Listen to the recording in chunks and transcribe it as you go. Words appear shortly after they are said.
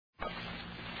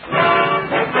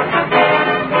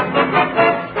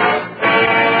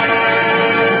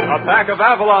A pack of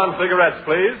Avalon cigarettes,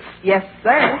 please. Yes,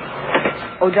 sir.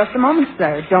 Oh, just a moment,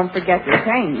 sir. Don't forget your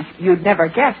change. You'd never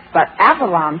guess, but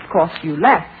Avalon's cost you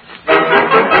less. So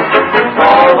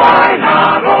why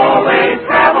not always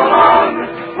Avalon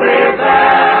with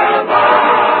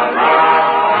Avalon?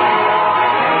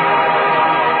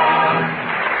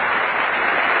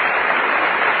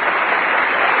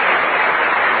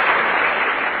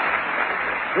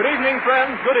 Good evening,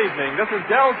 friends. Good evening. This is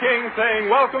Del King saying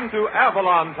welcome to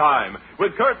Avalon Time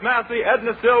with Kurt Massey,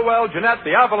 Edna Stillwell, Jeanette,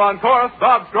 the Avalon Chorus,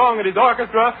 Bob Strong and his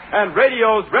orchestra, and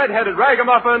radio's red-headed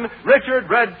ragamuffin, Richard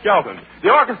Red Skelton. The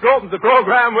orchestra opens the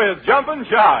program with Jumpin'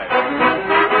 Shy.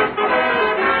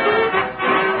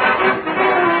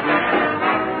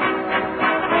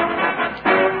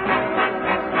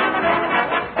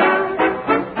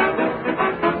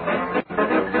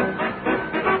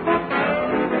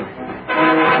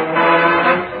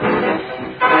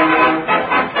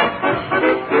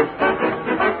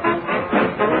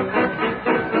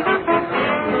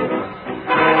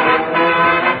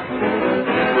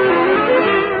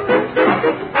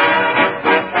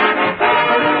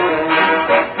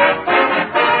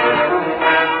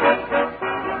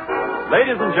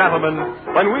 Ladies and gentlemen,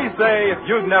 when we say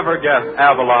you'd never guess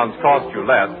Avalon's cost you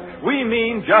less, we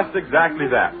mean just exactly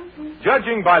that.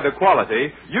 Judging by the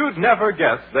quality, you'd never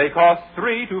guess they cost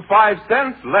 3 to 5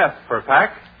 cents less per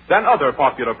pack than other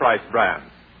popular price brands.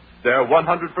 They're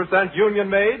 100%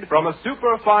 union-made from a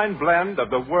superfine blend of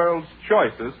the world's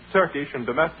choicest Turkish and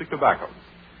domestic tobaccos.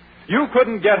 You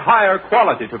couldn't get higher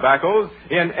quality tobaccos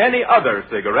in any other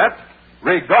cigarette,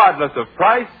 regardless of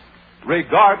price,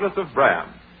 regardless of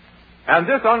brand. And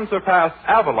this unsurpassed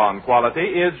Avalon quality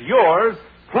is yours,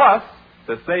 plus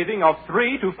the saving of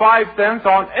 3 to 5 cents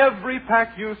on every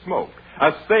pack you smoke,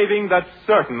 a saving that's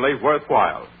certainly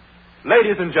worthwhile.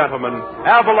 Ladies and gentlemen,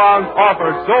 Avalon's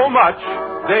offer so much,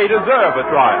 they deserve a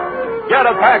trial. Get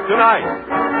a pack tonight.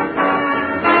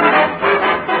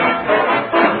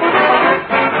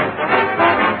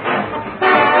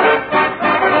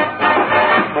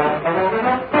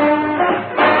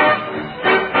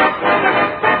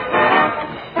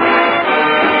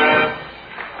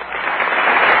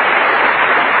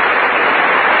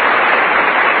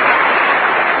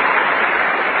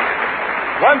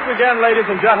 Once again, ladies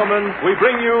and gentlemen, we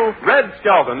bring you Red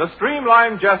Skelton, the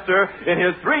streamlined jester, in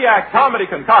his 3-act comedy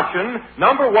concoction,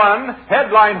 number 1,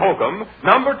 Headline Hokum,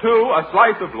 number 2, A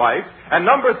Slice of Life, and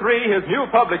number 3, his new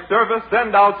public service,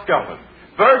 Send Out Skelton.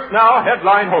 First now,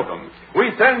 Headline Hokum.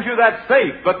 We send you that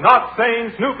safe but not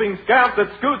sane snooping scamp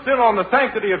that scoots in on the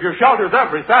sanctity of your shelters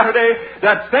every Saturday,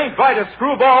 that St. Vitus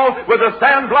screwball with a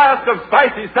sandblast of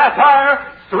spicy satire,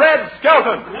 Red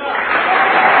Skelton.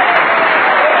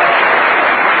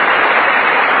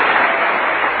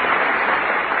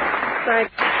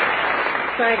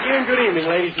 Thank you, and good evening,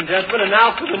 ladies and gentlemen. And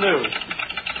now for the news.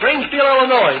 Springfield,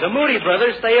 Illinois. The Moody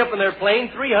brothers stay up in their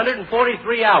plane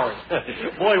 343 hours.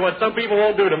 Boy, what some people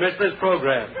won't do to miss this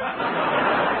program.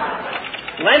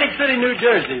 Atlantic City, New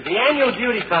Jersey. The annual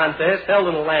beauty contest held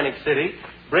in Atlantic City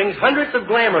brings hundreds of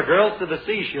glamour girls to the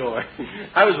seashore.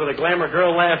 I was with a glamour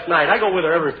girl last night. I go with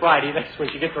her every Friday. That's when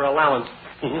she gets her allowance.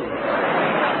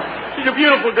 She's a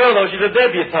beautiful girl, though. She's a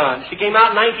debutante. She came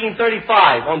out in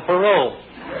 1935 on parole.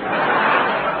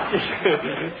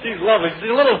 She's lovely.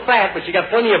 She's a little fat, but she got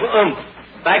plenty of oomph.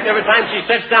 In fact, every time she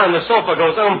sits down, the sofa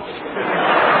goes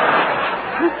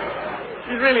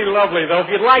She's really lovely, though.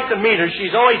 If you'd like to meet her,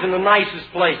 she's always in the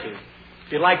nicest places.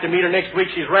 If you'd like to meet her next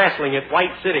week, she's wrestling at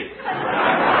White City.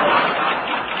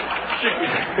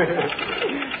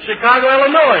 Chicago,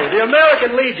 Illinois. The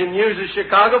American Legion uses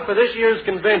Chicago for this year's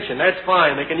convention. That's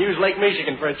fine. They can use Lake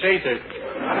Michigan for a chaser.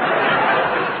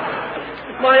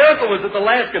 My uncle was at the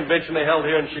last convention they held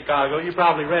here in Chicago. You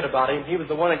probably read about him. He was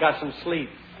the one that got some sleep.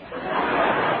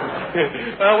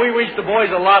 Well, we wish the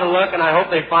boys a lot of luck, and I hope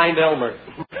they find Elmer.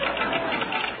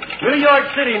 New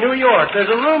York City, New York. There's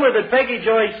a rumor that Peggy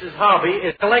Joyce's hobby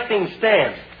is collecting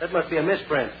stamps. That must be a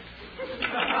misprint.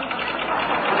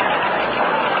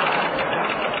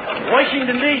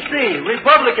 Washington, D.C.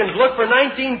 Republicans look for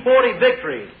 1940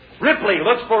 victory. Ripley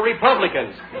looks for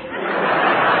Republicans.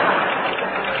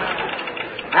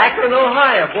 Akron,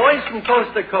 Ohio. Boys from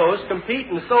coast to coast compete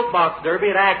in the soapbox derby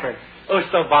at Akron. Those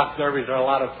soapbox derbies are a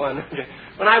lot of fun.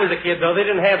 When I was a kid, though, they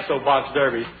didn't have soapbox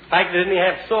derbies. In fact, they didn't even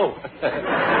have soap.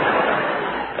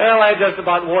 Well, that just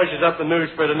about washes up the news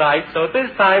for tonight. So at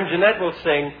this time, Jeanette will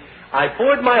sing, I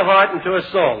Poured My Heart Into a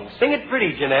Song. Sing it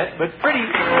pretty, Jeanette, but pretty...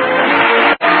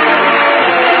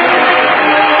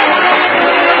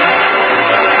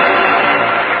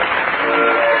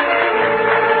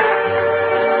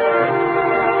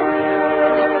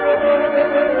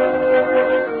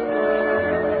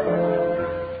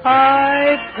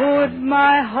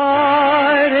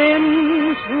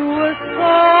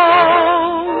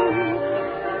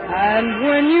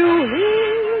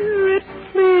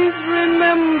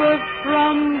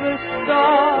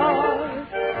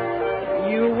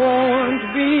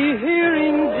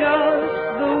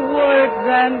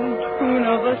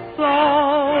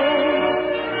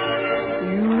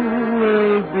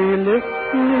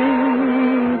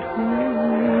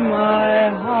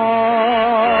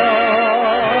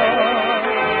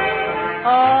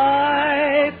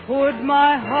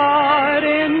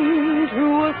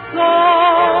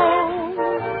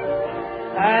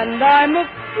 I'm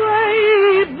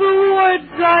afraid the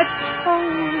words I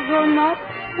chose are not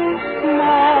so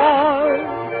smart.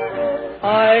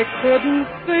 I couldn't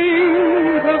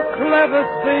think of clever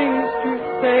things to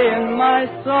say in my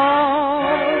song.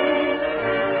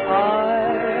 I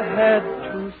had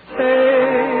to say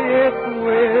it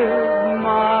with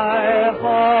my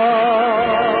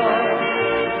heart.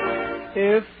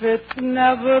 If it's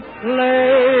never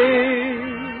played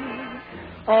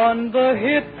on the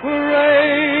hit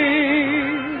parade,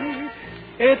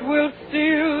 it will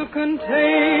still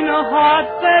contain a heart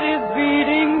that is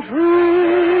beating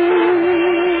true.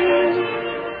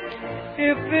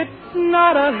 If it's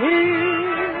not a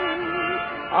hit,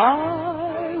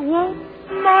 I won't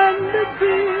mind a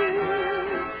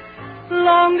bit,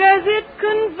 long as it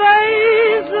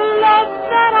conveys the love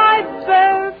that I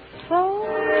bear for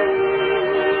you.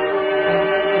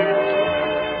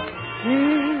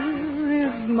 Here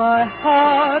is my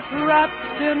heart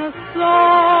wrapped in a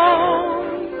song,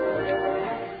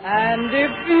 and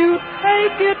if you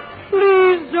take it,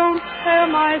 please don't tear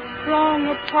my song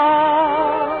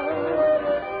apart.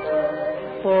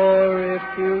 For if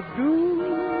you do,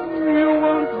 you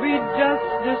won't be just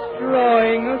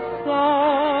destroying a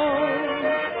song.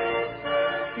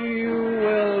 You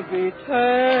will be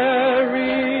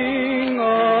tearing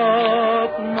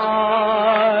up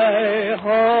my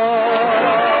heart.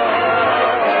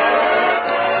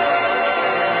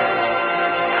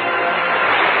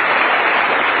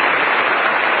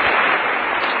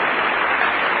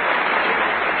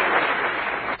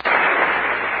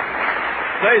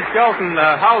 Say, Skelton,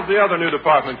 how's the other new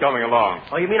department coming along?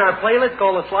 Oh, you mean our playlist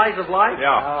called The Slice of Life?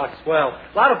 Yeah. Oh, swell.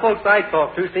 A lot of folks I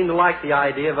talk to seem to like the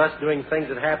idea of us doing things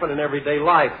that happen in everyday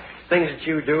life. Things that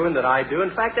you do and that I do.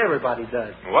 In fact, everybody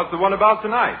does. What's the one about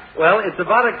tonight? Well, it's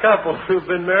about a couple who've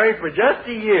been married for just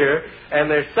a year, and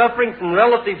they're suffering from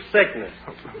relative sickness.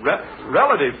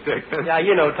 Relative sickness? Yeah,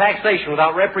 you know, taxation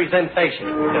without representation.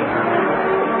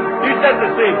 You set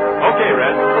the scene. Okay,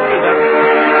 Red.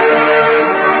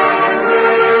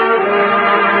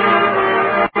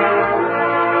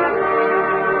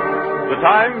 The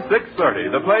time,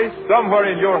 6:30. The place, somewhere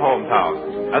in your hometown.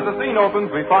 As the scene opens,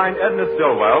 we find Edna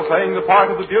Stillwell playing the part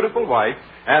of the beautiful wife,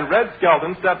 and Red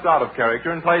Skelton steps out of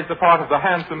character and plays the part of the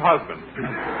handsome husband.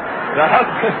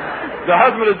 The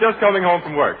husband is just coming home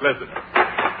from work. Listen.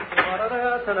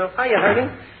 Hiya, honey.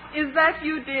 Is that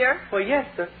you, dear? Well, yes,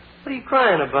 sir. What are you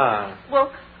crying about?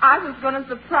 Well, I was going to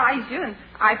surprise you, and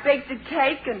I baked a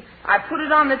cake, and I put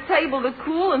it on the table to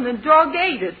cool, and the dog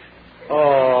ate it.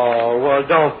 Oh, well,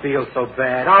 don't feel so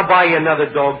bad. I'll buy you another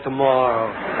dog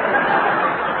tomorrow.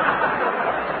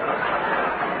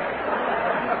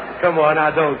 Come on, now,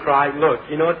 don't cry. Look,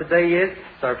 you know what the day is?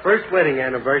 It's our first wedding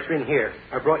anniversary, and here,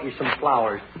 I brought you some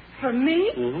flowers. For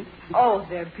me? Mm-hmm. Oh,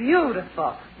 they're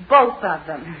beautiful. Both of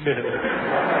them.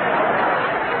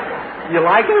 You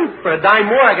like them? For a dime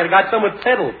more, I could have got some with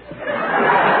petals.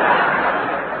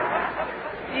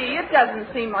 Gee, it doesn't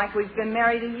seem like we've been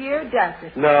married a year, does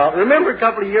it? No. Remember a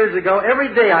couple of years ago, every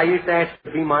day I used to ask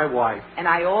you to be my wife. And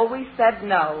I always said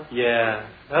no. Yeah.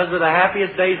 Those were the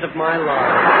happiest days of my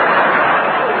life.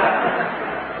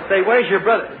 Say, where's your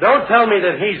brother? Don't tell me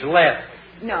that he's left.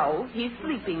 No, he's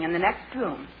sleeping in the next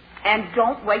room. And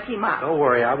don't wake him up. Don't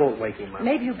worry, I won't wake him up.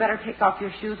 Maybe you better take off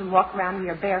your shoes and walk around in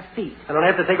your bare feet. I don't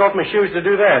have to take off my shoes to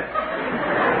do that.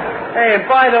 Hey, and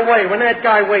by the way, when that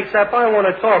guy wakes up, I want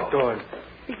to talk to him.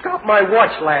 He got my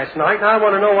watch last night, and I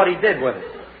want to know what he did with it.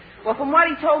 Well, from what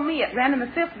he told me, it ran in the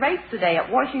 5th race today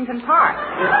at Washington Park.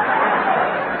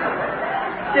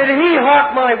 Did he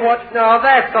hawk my watch? No,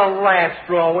 that's the last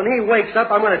straw. When he wakes up,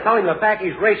 I'm going to tell him the back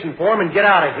he's racing for him and get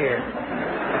out of here.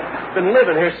 Been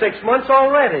living here 6 months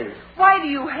already. Why do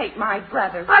you hate my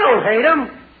brother? I don't hate him.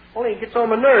 Only he gets on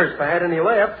my nerves bad, and he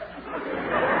left.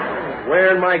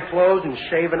 Wearing my clothes and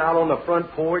shaving out on the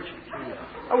front porch.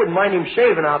 I wouldn't mind him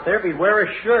shaving out there if he'd wear a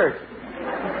shirt.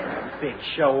 Big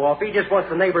show-off. He just wants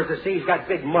the neighbors to see he's got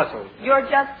big muscles. You're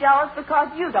just jealous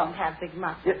because you don't have big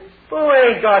muscles. Yeah. Who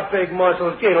ain't got big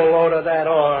muscles? Get a load of that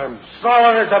arm.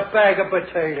 Solid as a bag of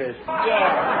potatoes.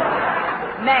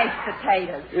 Yeah. Mashed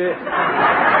potatoes. Yeah.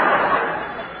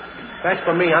 That's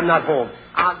for me. I'm not home.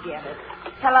 I'll get it.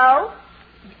 Hello?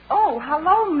 Oh,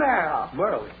 hello, Merle.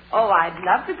 Merle? Oh, I'd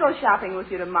love to go shopping with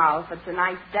you tomorrow if it's a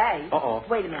nice day. Uh-oh.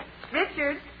 Wait a minute.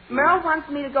 Richard, Merle wants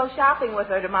me to go shopping with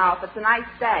her tomorrow if it's a nice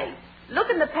day. Look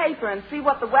in the paper and see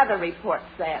what the weather report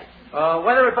says.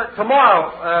 Weather report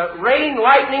tomorrow. Rain,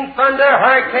 lightning, thunder,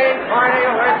 hurricane,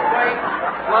 tornado, earthquake,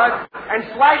 flood, and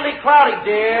slightly cloudy,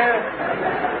 dear.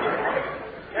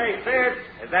 Hey, Sid,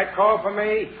 is that call for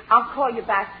me? I'll call you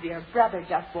back, dear. Brother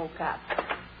just woke up.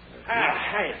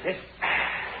 Hey, this.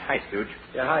 Hi, Stooge.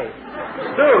 Yeah, hi.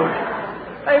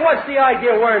 Stooge? Hey, what's the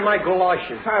idea of wearing my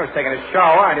galoshes? I was taking a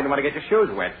shower. I didn't want to get your shoes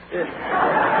wet.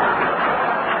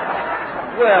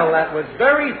 Well, that was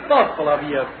very thoughtful of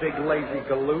you, big lazy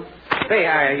galoot. Say,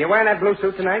 you wearing that blue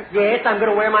suit tonight? Yes, I'm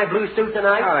going to wear my blue suit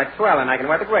tonight. Oh, that's swell, and I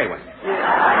can wear the gray one.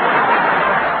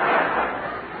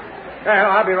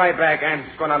 Well, I'll be right back. I'm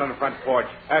just going out on the front porch.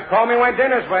 Call me when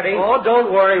dinner's ready. Oh,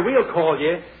 don't worry. We'll call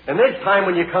you. And this time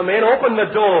when you come in, open the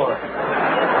door.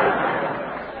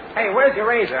 Hey, where's your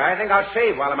razor? I think I'll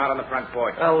shave while I'm out on the front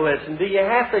porch. Oh, listen, do you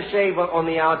have to shave on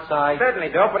the outside? Certainly,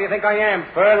 Dope. What do you think I am,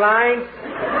 fur line?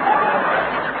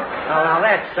 Now,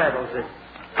 that settles it.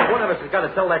 One of us has got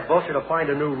to tell that vulture to find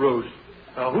a new ruse.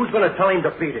 Now, who's going to tell him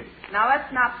to beat it? Now,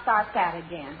 let's not start that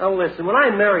again. Oh, listen, when I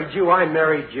married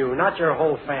you, not your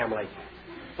whole family.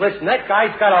 Listen, that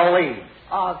guy's got a lead.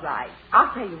 All right.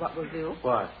 I'll tell you what we'll do.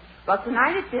 What? Well,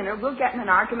 tonight at dinner, we'll get in an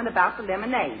argument about the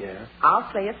lemonade. Yeah. I'll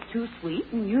say it's too sweet,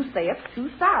 and you say it's too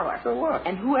sour. So what?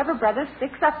 And whoever brother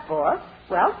sticks up for,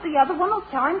 well, the other one will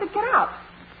tell him to get out.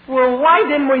 Well, why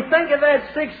didn't we think of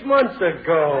that 6 months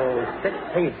ago?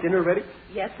 Hey, is dinner ready?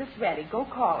 Yes, it's ready. Go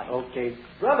call him. Okay.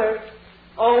 Brother.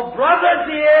 Oh, brother,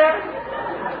 dear.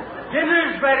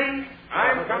 Dinner's ready.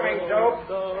 I'm coming, Dope.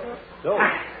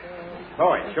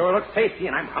 Boy, it sure looks tasty,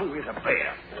 and I'm hungry as a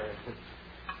bear.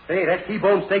 Hey, that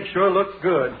T-bone steak sure looks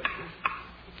good.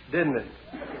 Didn't it?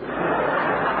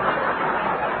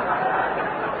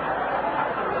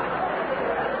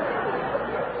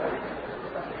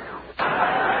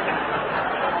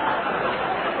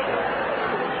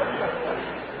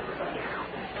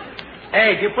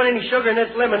 Hey, if you put any sugar in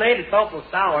this lemonade, it's awful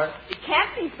sour. It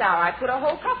can't be sour. I put a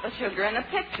whole cup of sugar in the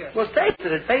pitcher. Well, taste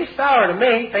it. It tastes sour to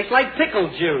me. It tastes like pickle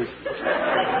juice.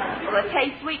 Well, it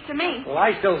tastes sweet to me. Well,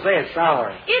 I still say it's sour.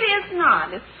 It is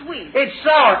not. It's sweet. It's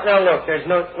sour. Now, look,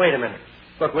 wait a minute.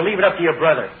 Look, we'll leave it up to your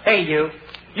brother. Hey, you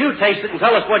taste it and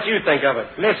tell us what you think of it.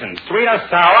 Listen, sweet or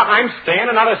sour, I'm staying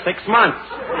another 6 months.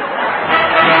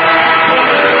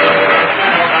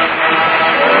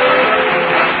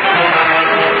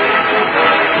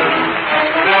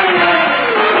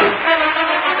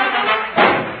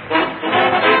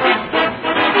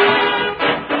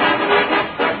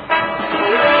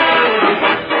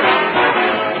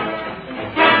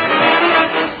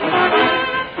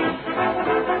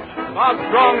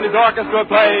 Strong and his orchestra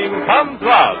playing Come to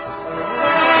Us.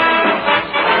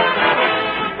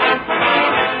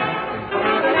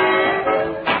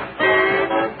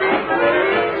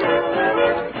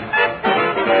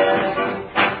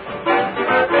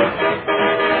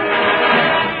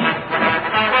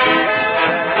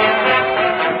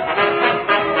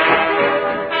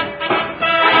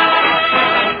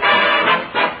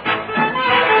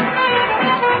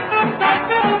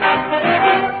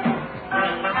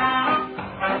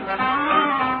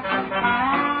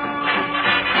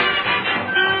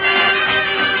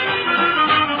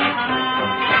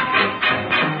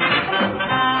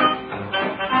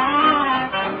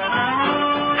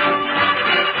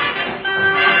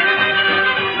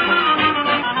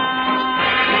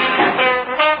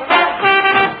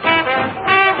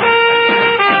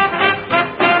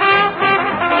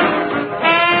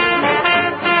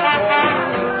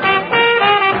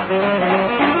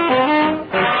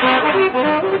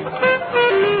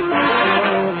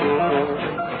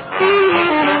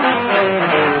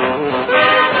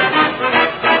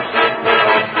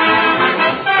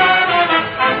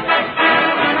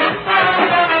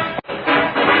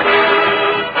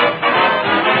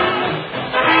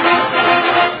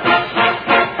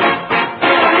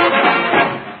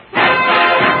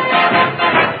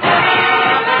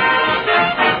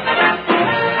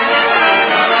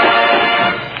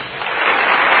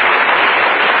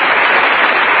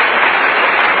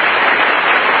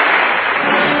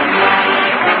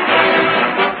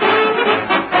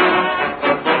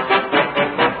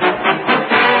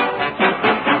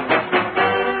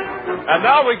 And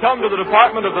now we come to the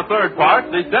department of the third part,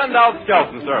 the Send-Out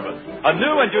Skeleton Service. A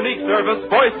new and unique service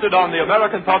foisted on the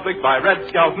American public by Red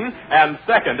Skelton and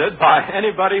seconded by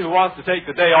anybody who wants to take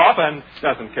the day off and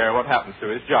doesn't care what happens to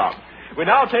his job. We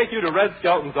now take you to Red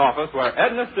Skelton's office where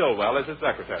Edna Stillwell is his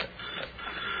secretary.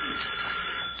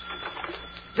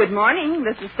 Good morning.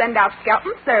 This is Send-Out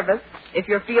Skelton Service. If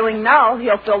you're feeling null,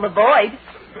 he'll fill the void.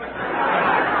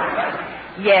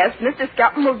 Yes, Mr.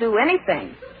 Skelton will do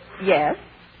anything. Yes.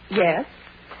 Yes.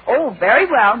 Oh, very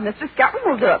well. Mr. Skelton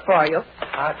will do it for you.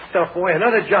 Hot stuff, boy.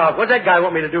 Another job. What's that guy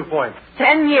want me to do for him?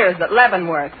 10 years at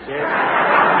Leavenworth. Yeah.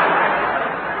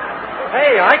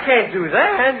 Hey, I can't do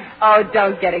that. Oh,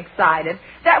 don't get excited.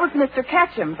 That was Mr.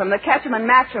 Ketchum from the Ketchum and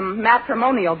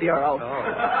Matrimonial Bureau.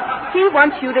 Oh. He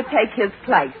wants you to take his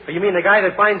place. You mean the guy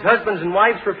that finds husbands and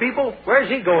wives for people? Where's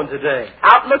he going today?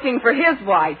 Out looking for his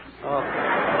wife. Oh.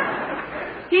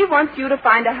 He wants you to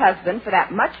find a husband for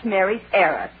that much-married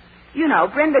heiress. You know,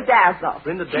 Brenda Dazzle.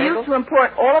 Brenda She Dazzle? used to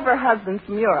import all of her husbands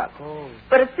from Europe. Oh.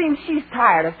 But it seems she's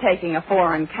tired of taking a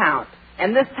foreign count.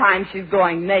 And this time she's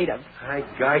going native. My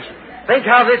gosh. Think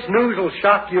how this news will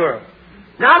shock Europe.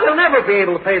 Now they'll never be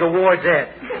able to pay the war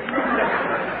debt.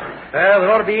 Well, it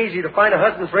ought to be easy to find a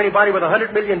husband for anybody with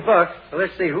 $100 million. So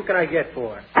let's see, who can I get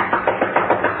for?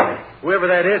 Whoever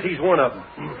that is, he's one of them.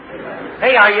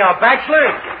 Hey, are you a bachelor?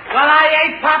 Well, I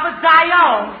ain't Papa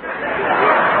Zion.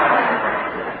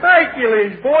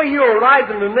 Hercules, boy, you arrived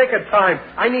in the nick of time.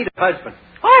 I need a husband.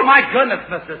 Oh, my goodness,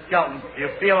 Mr. Skelton. Do you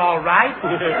feel all right?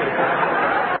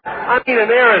 I mean, an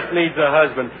heiress needs a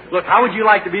husband. Look, how would you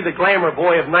like to be the glamour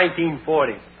boy of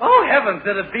 1940? Oh, heavens,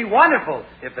 it'd be wonderful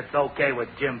if it's okay with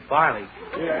Jim Farley.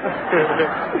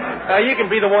 You can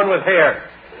be the one with hair.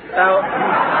 Now,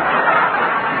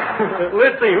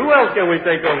 let's see, who else can we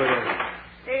take over there?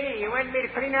 Hey, you want me to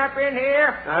clean up in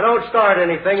here? Now, don't start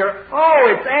anything. Oh,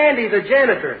 it's Andy, the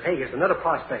janitor. Hey, here's another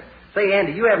prospect. Say,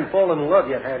 Andy, you haven't fallen in love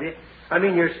yet, have you? I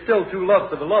mean, you're still too love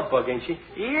for the love bug, ain't she?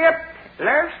 Yep.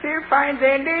 Love still finds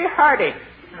Andy hardy.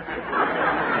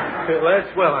 Well,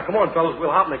 that's swell. Now, come on, fellas. We'll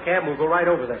hop in the cab and we'll go right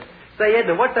over there. Say,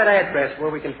 Edna, what's that address where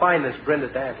we can find this Brenda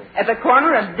Dazzle? At the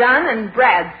corner of Dunn and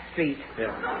Brad Street.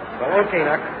 Yeah. Well, okay,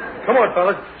 now. Come on,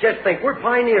 fellas. Just think. We're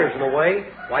pioneers in a way.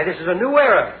 Why, this is a new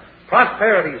era.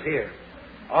 Prosperity's here.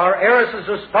 Our heiresses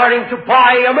are starting to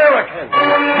buy American.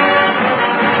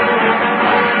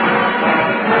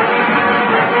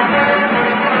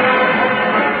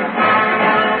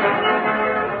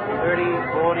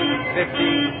 50,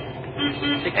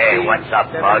 60, Hey, what's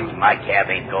up, 70. Bugs? My cab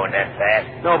ain't going that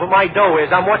fast. No, but my dough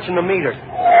is. I'm watching the meter.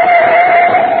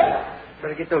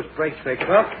 Better get those brakes fixed.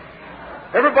 Well,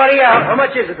 everybody out. How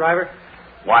much is it, driver?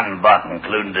 $1,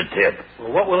 including the tip.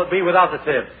 Well, what will it be without the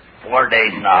tip? 4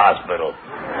 days in the hospital.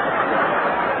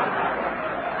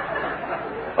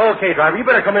 Okay, driver, you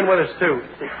better come in with us, too.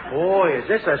 Boy, is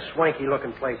this a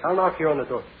swanky-looking place. I'll knock here on the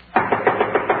door.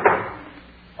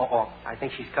 Uh-oh, I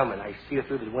think she's coming. I see her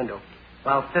through the window.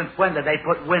 Well, since when did they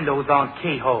put windows on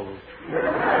keyholes?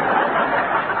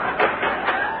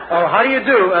 Oh, how do you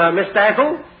do, Miss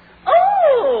Dazzle?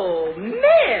 Oh,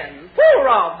 men. 4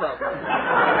 of them.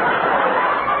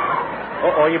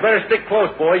 Uh-oh, you better stick close,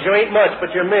 boys. You ain't much,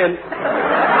 but you're men.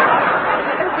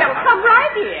 Well, come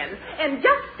right in and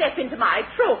just step into my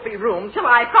trophy room till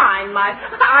I find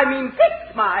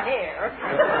fix my hair.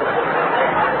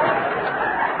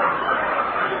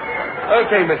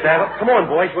 Okay, Miss Dazzle. Come on,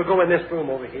 boys. We'll go in this room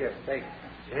over here.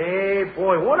 Hey,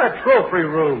 boy, what a trophy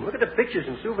room. Look at the pictures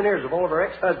and souvenirs of all of our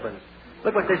ex-husbands.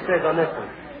 Look what this says on this one.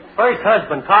 First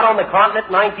husband, caught on the continent,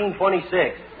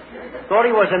 1926. Thought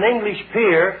he was an English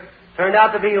peer. Turned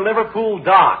out to be a Liverpool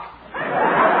dock.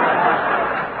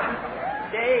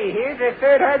 Hey, here's a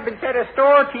third husband set of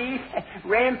store teeth,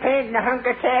 rampant in a hunk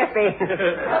of taffy.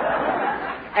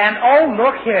 And oh,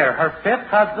 look here, her 5th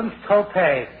husband's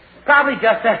toupee. Probably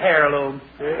just a heirloom.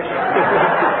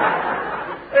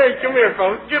 Hey, come here,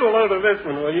 folks. Get a load of this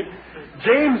one, will you?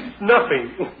 James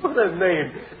Snuffy. What a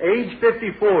name. Age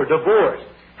 54, divorced.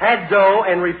 Had dough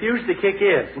and refused to kick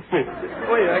in.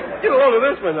 Wait, get a load of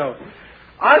this one, though.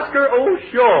 Oscar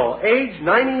O'Shaw, age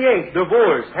 98,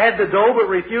 divorced. Had the dough but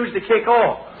refused to kick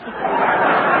off.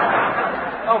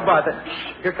 How about that?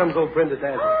 Here comes old Brenda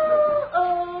Dazzle.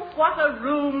 Oh, what a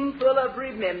room full of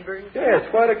remembrance. Yes,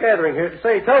 quite a gathering here.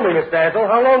 Say, tell me, Miss Dazzle,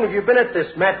 how long have you been at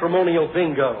this matrimonial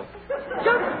bingo?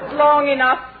 Just long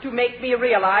enough to make me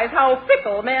realize how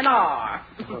fickle men are.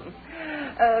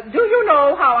 Do you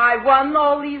know how I won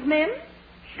all these men?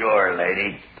 Sure,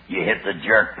 lady. You hit the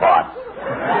jerk pot.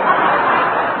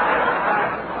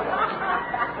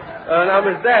 Now,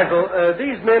 Miss Dazzle,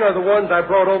 these men are the ones I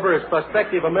brought over as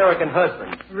prospective American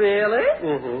husbands. Really?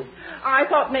 Mm-hmm. I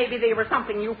thought maybe they were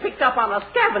something you picked up on a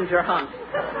scavenger hunt.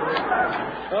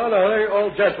 Oh, no, they're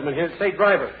all gentlemen here. Say,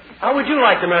 driver, how would you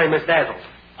like to marry Miss Dazzle?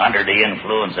 Under the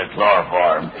influence of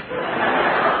chloroform.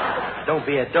 Don't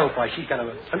be a dope. Why, she's got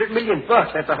 $100 million.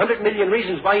 That's 100 million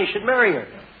reasons why you should marry her.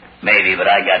 Maybe, but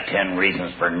I got 10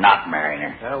 reasons for not marrying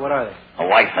her. What are they? A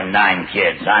wife and 9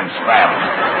 kids. I'm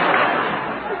scrapped.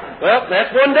 Well,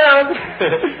 that's one down.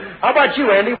 How about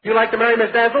you, Andy? Would you like to marry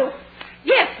Miss Dazzle?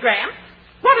 Yes, Gramps.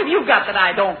 What have you got that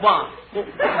I don't want?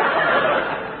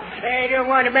 I don't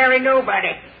want to marry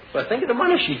nobody. But think of the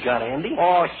money she got, Andy.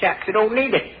 Oh, shucks, I don't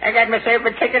need it. I got myself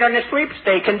a ticket on the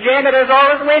sweepstake, and janitors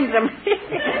always wins them.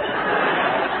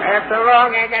 After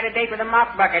long, I got a date with a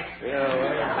mop bucket.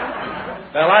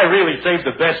 Yeah, well, I really saved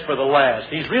the best for the last.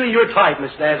 He's really your type,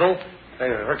 Miss Dazzle. Hey,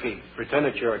 Herky, pretend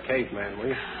that you're a caveman, will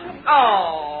you?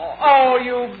 Oh,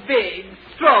 you big,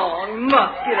 strong,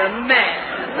 muscular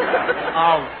man.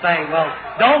 Oh, say, well,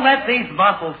 don't let these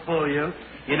muscles fool you.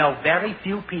 You know, very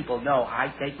few people know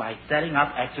I take my setting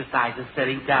up exercises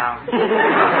sitting down. Will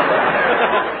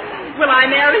I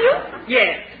marry you?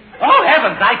 Yes. Oh,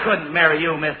 heavens, I couldn't marry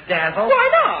you, Miss Dazzle. Why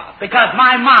not? Because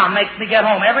my mom makes me get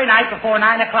home every night before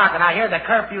 9 o'clock, and I hear the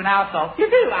curfew now, so you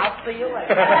do. I'll see you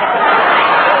later.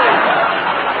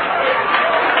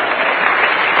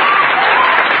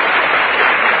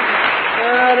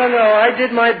 I don't know. I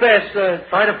did my best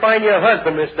try to find you a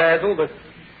husband, Miss Dazzle, but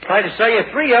tried to sell you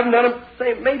 3 of them. None of them.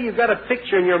 Say, maybe you've got a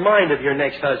picture in your mind of your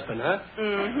next husband, huh?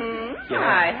 Mm-hmm. Yeah.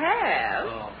 I have.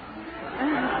 Oh.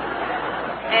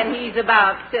 And he's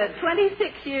about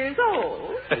 26 years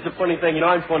old. That's a funny thing. You know,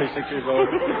 I'm 26 years old.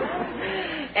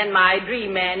 And my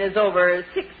dream man is over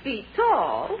 6 feet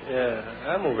tall. Yeah,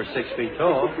 I'm over 6 feet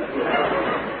tall.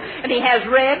 And he has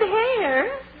red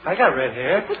hair. I got red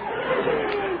hair.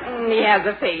 And he has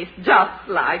a face just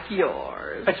like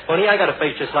yours. That's funny. I got a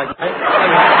face just like that.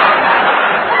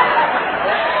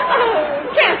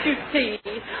 Oh, can't you see?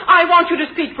 I want you to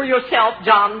speak for yourself,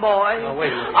 John boy. Oh, wait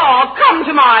a minute. Oh, come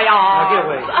to my arms. Now, get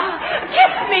away.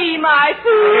 Kiss me, my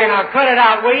fool. Here, now, cut it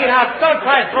out, will you? Now, don't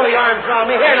try to throw your arms around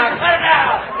me. Here, now, cut it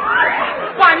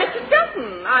out. Why, Mr.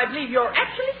 Stilton, I believe you're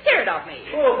actually scared of me.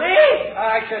 Oh, me?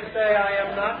 I should say I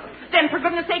am not. Then, for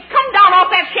goodness sake, come down off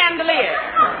that chandelier.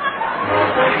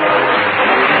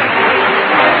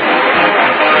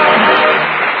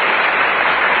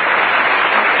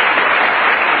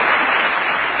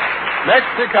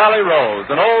 Mexicali Rose,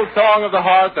 an old song of the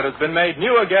heart that has been made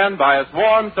new again by its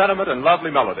warm sentiment and lovely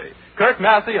melody. Kirk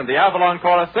Massey and the Avalon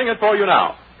Chorus sing it for you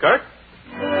now. Kirk?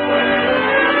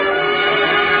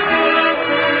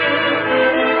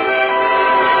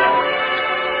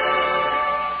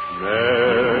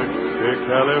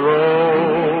 Mexicali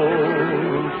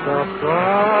Rose, stop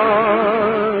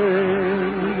crying.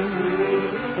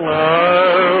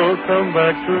 I'll come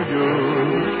back to you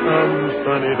some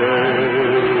sunny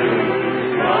day.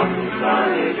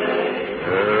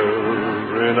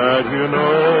 Every night you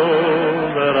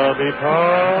know that I'll be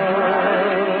pining.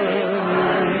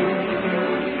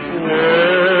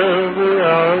 Every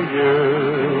hour, year,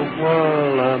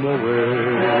 while I'm away.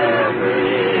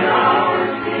 Every hour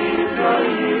seems a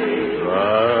year.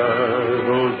 Dry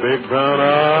those big brown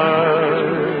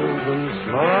eyes and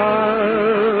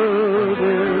smile,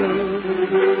 dear.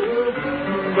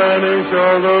 Banish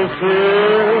all those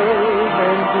tears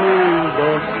and please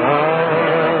don't sigh.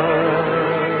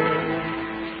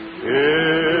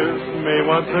 Kiss me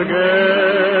once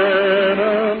again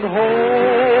and hold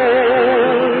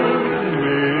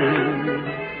me.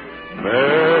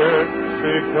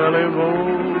 Mexicali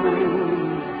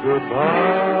Rose,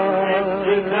 goodbye.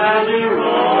 Mexicali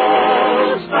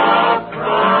Rose, stop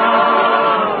crying.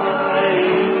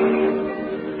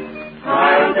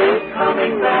 I'll be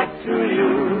coming back to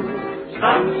you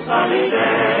some sunny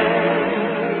day.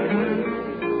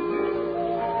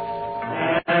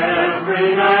 Every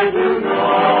night you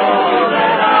know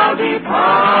that I'll be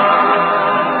pining.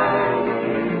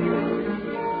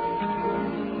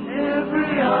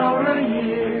 Every hour a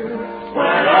year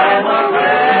when I'm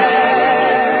away.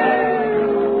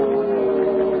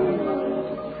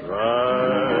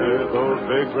 Dry those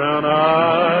big brown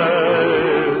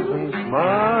eyes and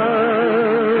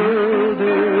smile,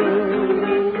 dear.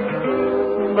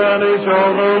 Banish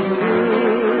all those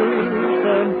tears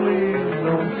and please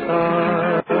don't sigh.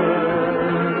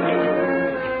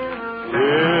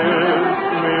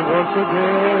 Once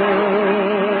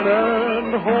again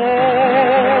and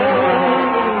hold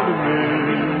me.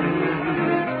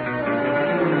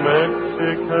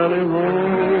 Mexicali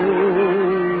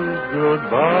Rose,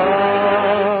 goodbye.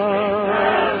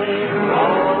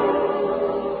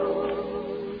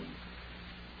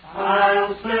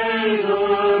 I'll say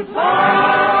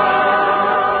goodbye.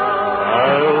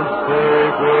 I'll say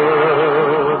goodbye.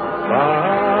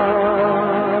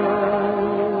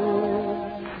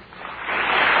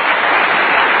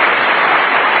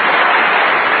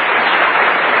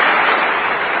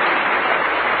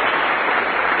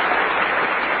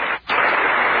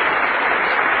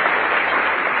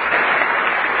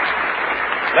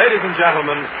 Ladies and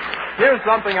gentlemen, here's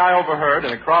something I overheard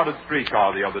in a crowded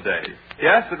streetcar the other day.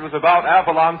 Yes, it was about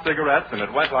Avalon cigarettes, and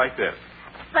it went like this.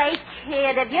 say,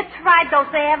 kid, have you tried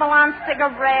those Avalon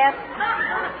cigarettes?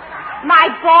 My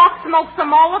boss smokes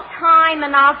them all the time,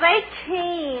 and I was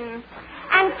 18.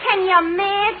 And can you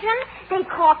imagine? They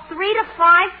cost 3 to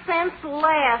 5 cents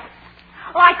less.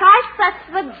 Like I said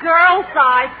to the girls,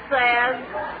 I says,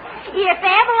 if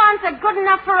Avalons are good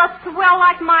enough for a swell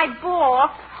like my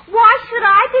boss, why should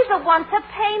I be the one to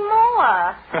pay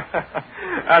more?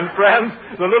 And friends,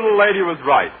 the little lady was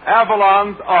right.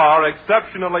 Avalons are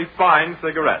exceptionally fine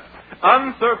cigarettes,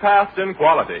 unsurpassed in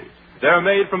quality. They're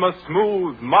made from a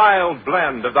smooth, mild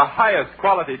blend of the highest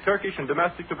quality Turkish and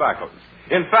domestic tobaccos.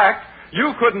 In fact,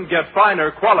 you couldn't get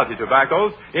finer quality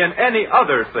tobaccos in any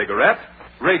other cigarette,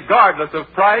 regardless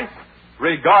of price,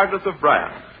 regardless of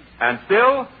brand. And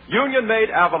still, union-made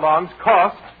Avalons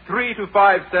cost 3 to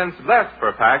 5 cents less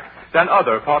per pack than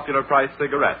other popular price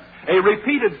cigarettes. A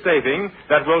repeated saving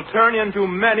that will turn into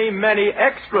many, many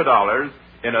extra dollars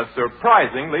in a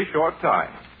surprisingly short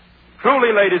time.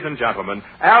 Truly, ladies and gentlemen,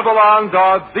 Avalons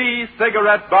are the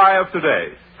cigarette buy of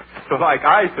today. So like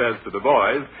I says to the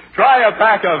boys, try a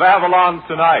pack of Avalons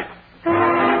tonight.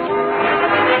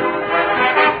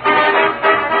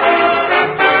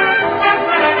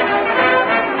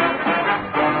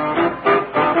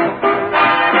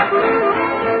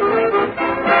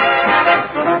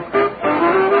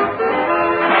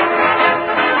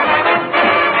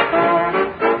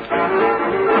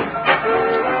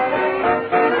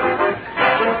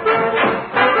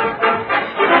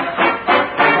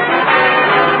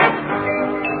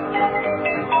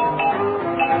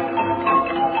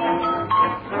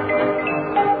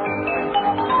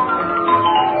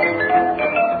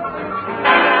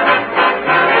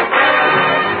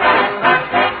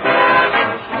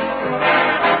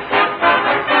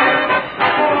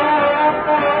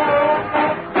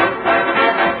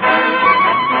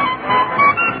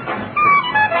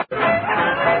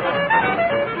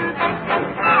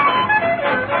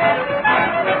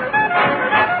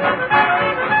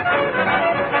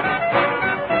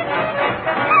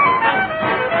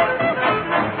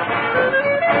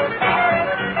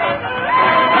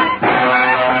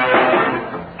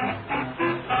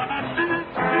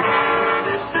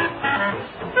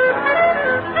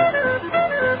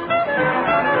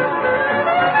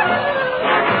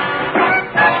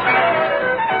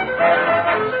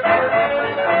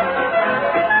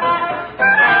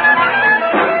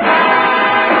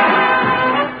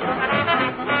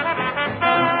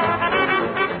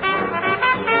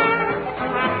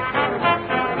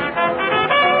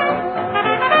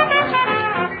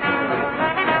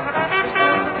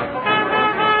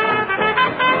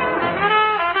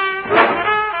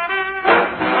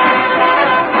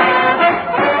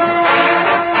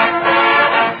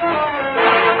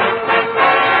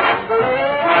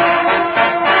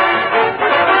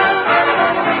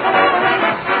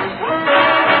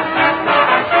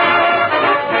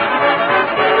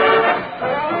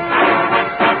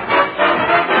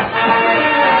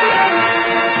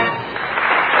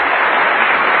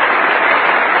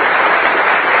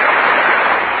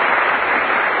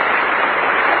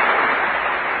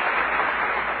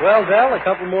 Well, Del, a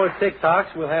couple more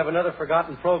TikToks. We'll have another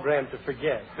forgotten program to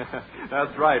forget.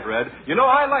 That's right, Red. You know,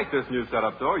 I like this new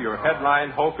setup, though. Your headline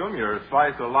hokum, your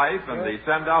slice of life, and the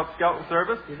send-out scout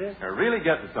service. You did? They're really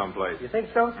getting someplace. You think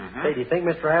so? Mm-hmm. Hey, do you think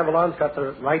Mr. Avalon's got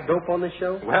the right dope on this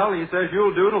show? Well, he says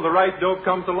you'll do till the right dope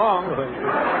comes along.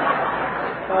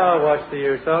 Oh, what's the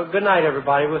use? So, good night,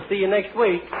 everybody. We'll see you next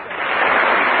week.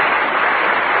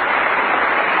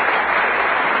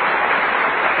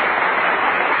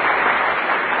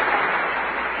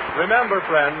 Remember,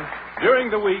 friends,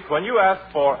 during the week when you ask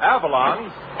for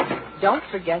Avalons, don't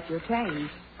forget your change.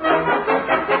 So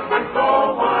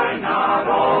why not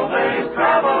always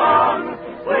travel on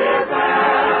with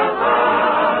Avalon?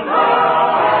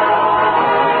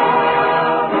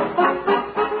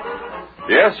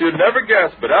 Yes, you'd never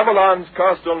guess, but Avalons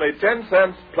cost only 10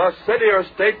 cents plus city or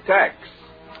state tax.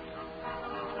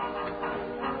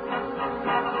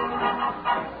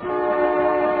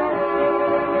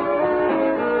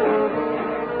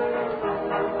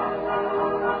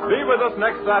 Be with us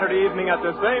next Saturday evening at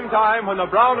the same time when the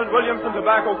Brown & Williamson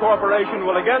Tobacco Corporation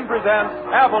will again present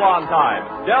Avalon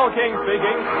Time. Del King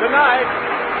speaking. Good night.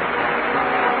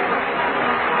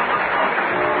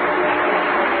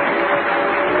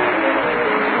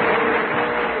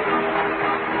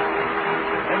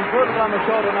 Included on the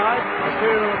show tonight, the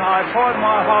tune I Poured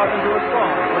My Heart Into a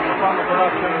Song, which is from the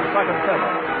production Second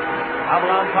Fiddle.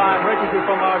 Avalon Time reaches you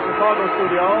from our Chicago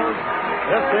studios.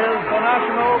 This is the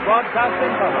National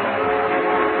Broadcasting Company.